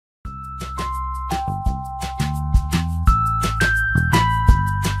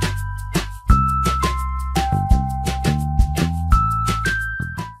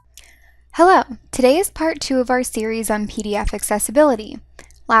Hello! Today is part 2 of our series on PDF accessibility.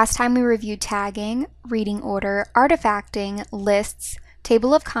 Last time we reviewed tagging, reading order, artifacting, lists,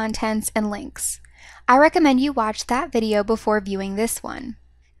 table of contents, and links. I recommend you watch that video before viewing this one.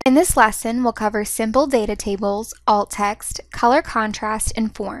 In this lesson, we'll cover simple data tables, alt text, color contrast,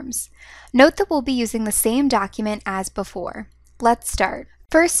 and forms. Note that we'll be using the same document as before. Let's start.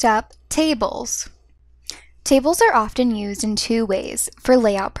 First up, tables. Tables are often used in two ways, for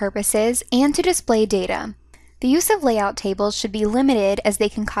layout purposes and to display data. The use of layout tables should be limited as they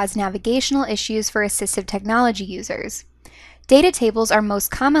can cause navigational issues for assistive technology users. Data tables are most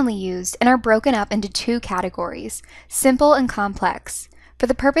commonly used and are broken up into two categories, simple and complex. For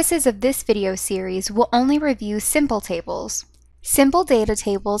the purposes of this video series, we'll only review simple tables. Simple data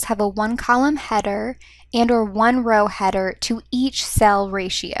tables have a one-column header and/or one-row header to each cell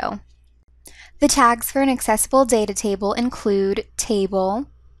ratio. The tags for an accessible data table include table,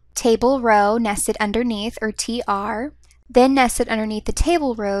 table row nested underneath or TR, then nested underneath the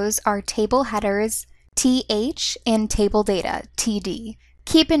table rows are table headers, TH, and table data, TD.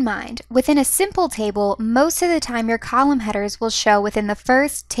 Keep in mind, within a simple table, most of the time your column headers will show within the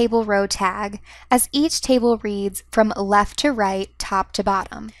first table row tag, as each table reads from left to right, top to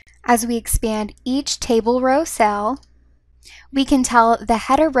bottom. As we expand each table row cell, we can tell the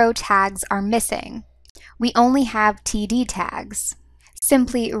header row tags are missing. We only have TD tags.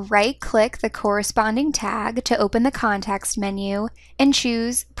 Simply right-click the corresponding tag to open the context menu and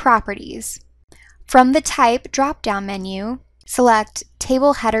choose Properties. From the Type drop-down menu, select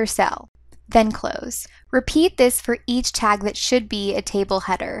Table Header Cell, then close. Repeat this for each tag that should be a table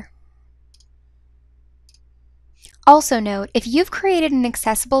header. Also note, if you've created an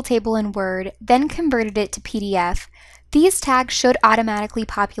accessible table in Word, then converted it to PDF, these tags should automatically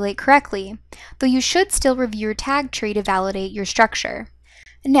populate correctly, though you should still review your tag tree to validate your structure.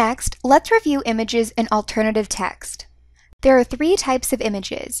 Next, let's review images and alternative text. There are three types of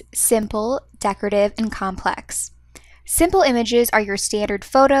images: simple, decorative, and complex. Simple images are your standard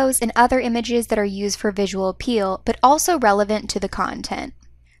photos and other images that are used for visual appeal, but also relevant to the content.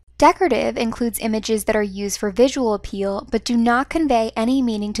 Decorative includes images that are used for visual appeal, but do not convey any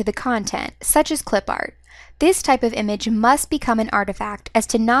meaning to the content, such as clip art. This type of image must become an artifact as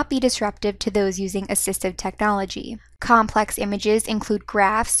to not be disruptive to those using assistive technology. Complex images include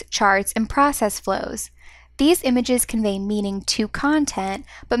graphs, charts, and process flows. These images convey meaning to content,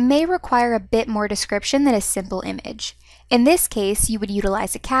 but may require a bit more description than a simple image. In this case, you would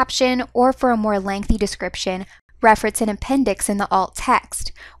utilize a caption, or for a more lengthy description, reference an appendix in the alt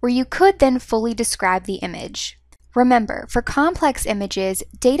text, where you could then fully describe the image. Remember, for complex images,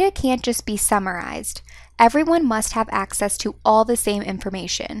 data can't just be summarized. Everyone must have access to all the same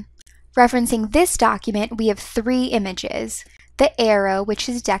information. Referencing this document, we have three images: the arrow, which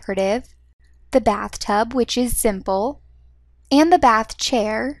is decorative, the bathtub, which is simple, and the bath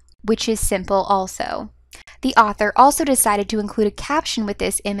chair, which is simple also. The author also decided to include a caption with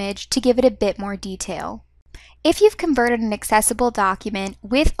this image to give it a bit more detail. If you've converted an accessible document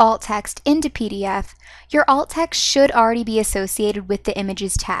with alt text into PDF, your alt text should already be associated with the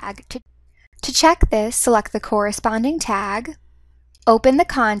image's tag. To check this, select the corresponding tag, open the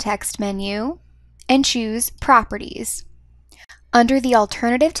context menu, and choose Properties. Under the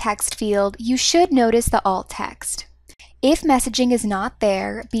alternative text field, you should notice the alt text. If messaging is not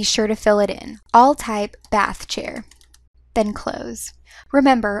there, be sure to fill it in. I'll type bath chair, then close.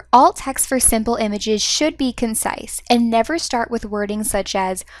 Remember, alt text for simple images should be concise and never start with wording such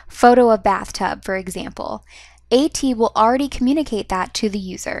as photo of bathtub, for example. AT will already communicate that to the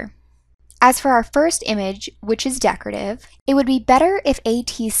user. As for our first image, which is decorative, it would be better if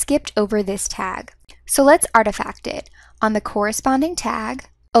AT skipped over this tag. So let's artifact it. On the corresponding tag,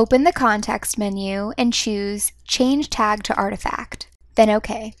 open the context menu and choose Change Tag to Artifact, then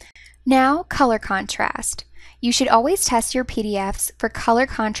OK. Now, color contrast. You should always test your PDFs for color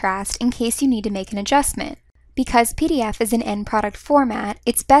contrast in case you need to make an adjustment. Because PDF is an end product format,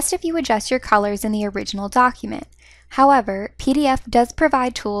 it's best if you adjust your colors in the original document. However, PDF does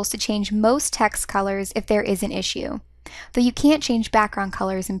provide tools to change most text colors if there is an issue, though you can't change background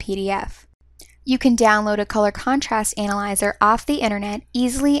colors in PDF. You can download a color contrast analyzer off the internet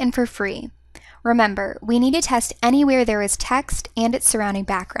easily and for free. Remember, we need to test anywhere there is text and its surrounding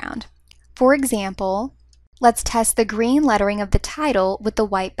background. For example, let's test the green lettering of the title with the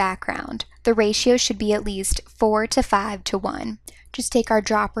white background. The ratio should be at least 4 to 5 to 1. Just take our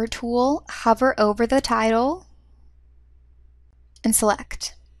dropper tool, hover over the title, and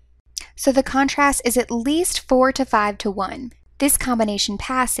select. So the contrast is at least 4 to 5 to 1. This combination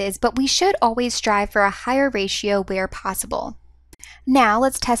passes, but we should always strive for a higher ratio where possible. Now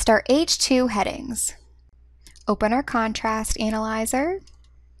let's test our H2 headings. Open our contrast analyzer,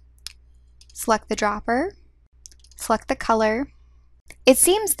 select the dropper, select the color. It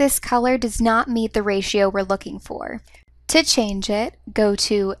seems this color does not meet the ratio we're looking for. To change it, go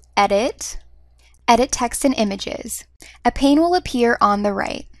to Edit, Edit Text and Images. A pane will appear on the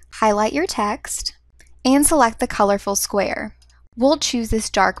right. Highlight your text and select the colorful square. We'll choose this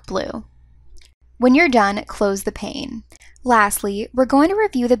dark blue. When you're done, close the pane. Lastly, we're going to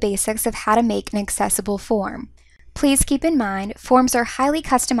review the basics of how to make an accessible form. Please keep in mind, forms are highly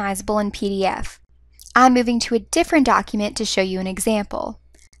customizable in PDF. I'm moving to a different document to show you an example.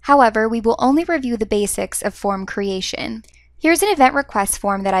 However, we will only review the basics of form creation. Here's an event request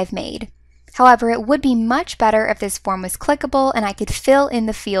form that I've made. However, it would be much better if this form was clickable and I could fill in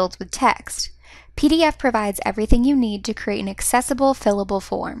the fields with text. PDF provides everything you need to create an accessible, fillable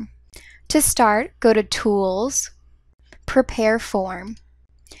form. To start, go to Tools, Prepare Form.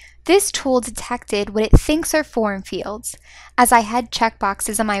 This tool detected what it thinks are form fields. As I had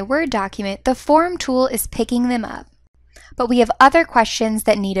checkboxes on my Word document, the Form tool is picking them up. But we have other questions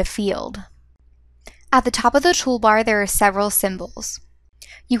that need a field. At the top of the toolbar, there are several symbols.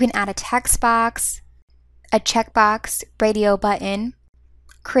 You can add a text box, a checkbox, radio button,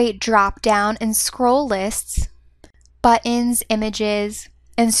 create drop-down and scroll lists, buttons, images,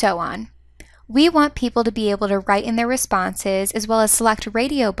 and so on. We want people to be able to write in their responses as well as select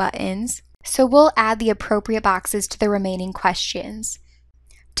radio buttons, so we'll add the appropriate boxes to the remaining questions.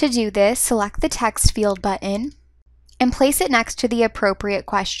 To do this, select the text field button and place it next to the appropriate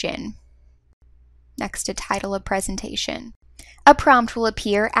question, next to title of presentation. A prompt will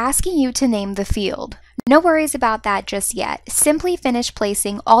appear asking you to name the field. No worries about that just yet. Simply finish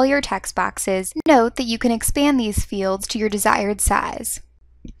placing all your text boxes. Note that you can expand these fields to your desired size.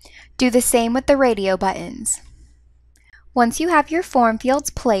 Do the same with the radio buttons. Once you have your form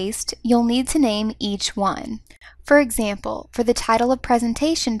fields placed, you'll need to name each one. For example, for the title of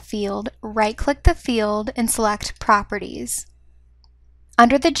presentation field, right-click the field and select Properties.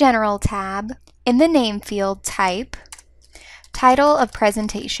 Under the General tab, in the name field, type Title of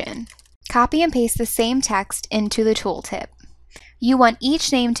Presentation. Copy and paste the same text into the tooltip. You want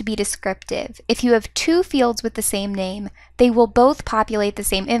each name to be descriptive. If you have two fields with the same name, they will both populate the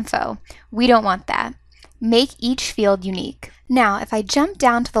same info. We don't want that. Make each field unique. Now, if I jump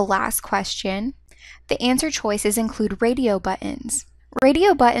down to the last question, the answer choices include radio buttons.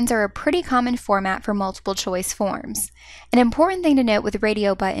 Radio buttons are a pretty common format for multiple choice forms. An important thing to note with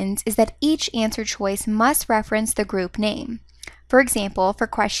radio buttons is that each answer choice must reference the group name. For example, for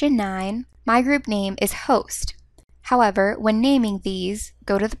question 9, my group name is Host. However, when naming these,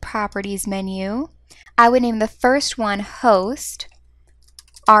 go to the Properties menu. I would name the first one Host,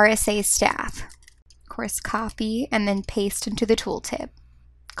 RSA Staff. Of course, copy and then paste into the tooltip.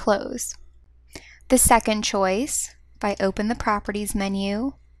 Close. The second choice, if I open the Properties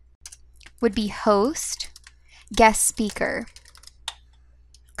menu, would be Host, Guest Speaker.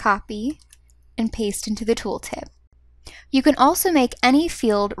 Copy and paste into the tooltip. You can also make any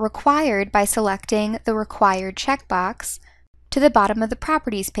field required by selecting the Required checkbox to the bottom of the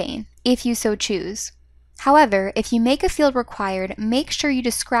Properties pane, if you so choose. However, if you make a field required, make sure you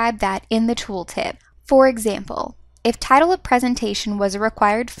describe that in the tooltip. For example, if Title of Presentation was a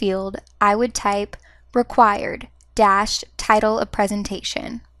required field, I would type Required - Title of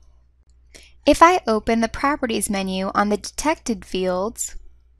Presentation. If I open the Properties menu on the detected fields,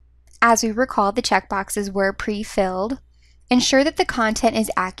 as we recall, the checkboxes were pre-filled. Ensure that the content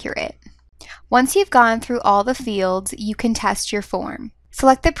is accurate. Once you've gone through all the fields, you can test your form.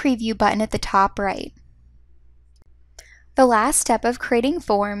 Select the Preview button at the top right. The last step of creating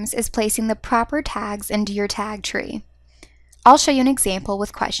forms is placing the proper tags into your tag tree. I'll show you an example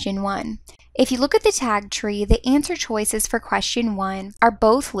with question 1. If you look at the tag tree, the answer choices for question 1 are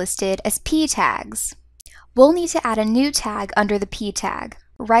both listed as P tags. We'll need to add a new tag under the P tag.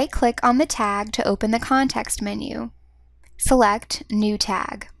 Right-click on the tag to open the context menu. Select New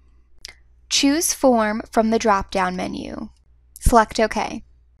Tag. Choose Form from the drop-down menu. Select OK.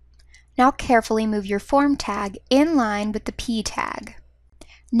 Now carefully move your form tag in line with the P tag.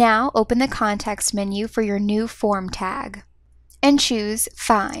 Now open the context menu for your new form tag and choose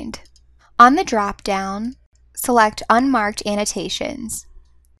Find. On the drop-down, select Unmarked Annotations,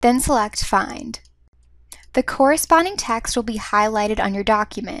 then select Find. The corresponding text will be highlighted on your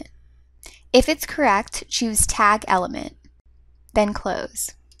document. If it's correct, choose Tag Element, then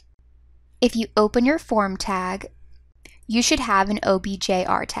close. If you open your form tag, you should have an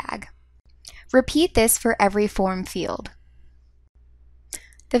OBJR tag. Repeat this for every form field.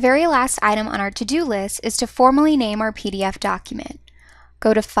 The very last item on our to-do list is to formally name our PDF document.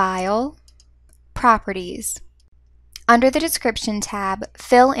 Go to File, Properties. Under the Description tab,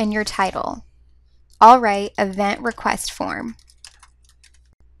 fill in your title. I'll write Event Request Form.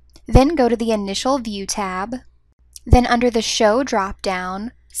 Then go to the Initial View tab. Then under the Show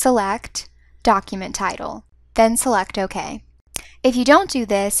drop-down, select Document Title. Then select OK. If you don't do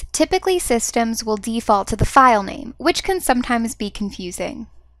this, typically systems will default to the file name, which can sometimes be confusing.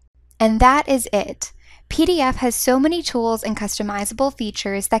 And that is it. PDF has so many tools and customizable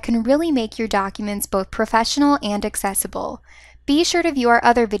features that can really make your documents both professional and accessible. Be sure to view our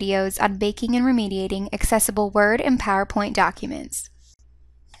other videos on making and remediating accessible Word and PowerPoint documents.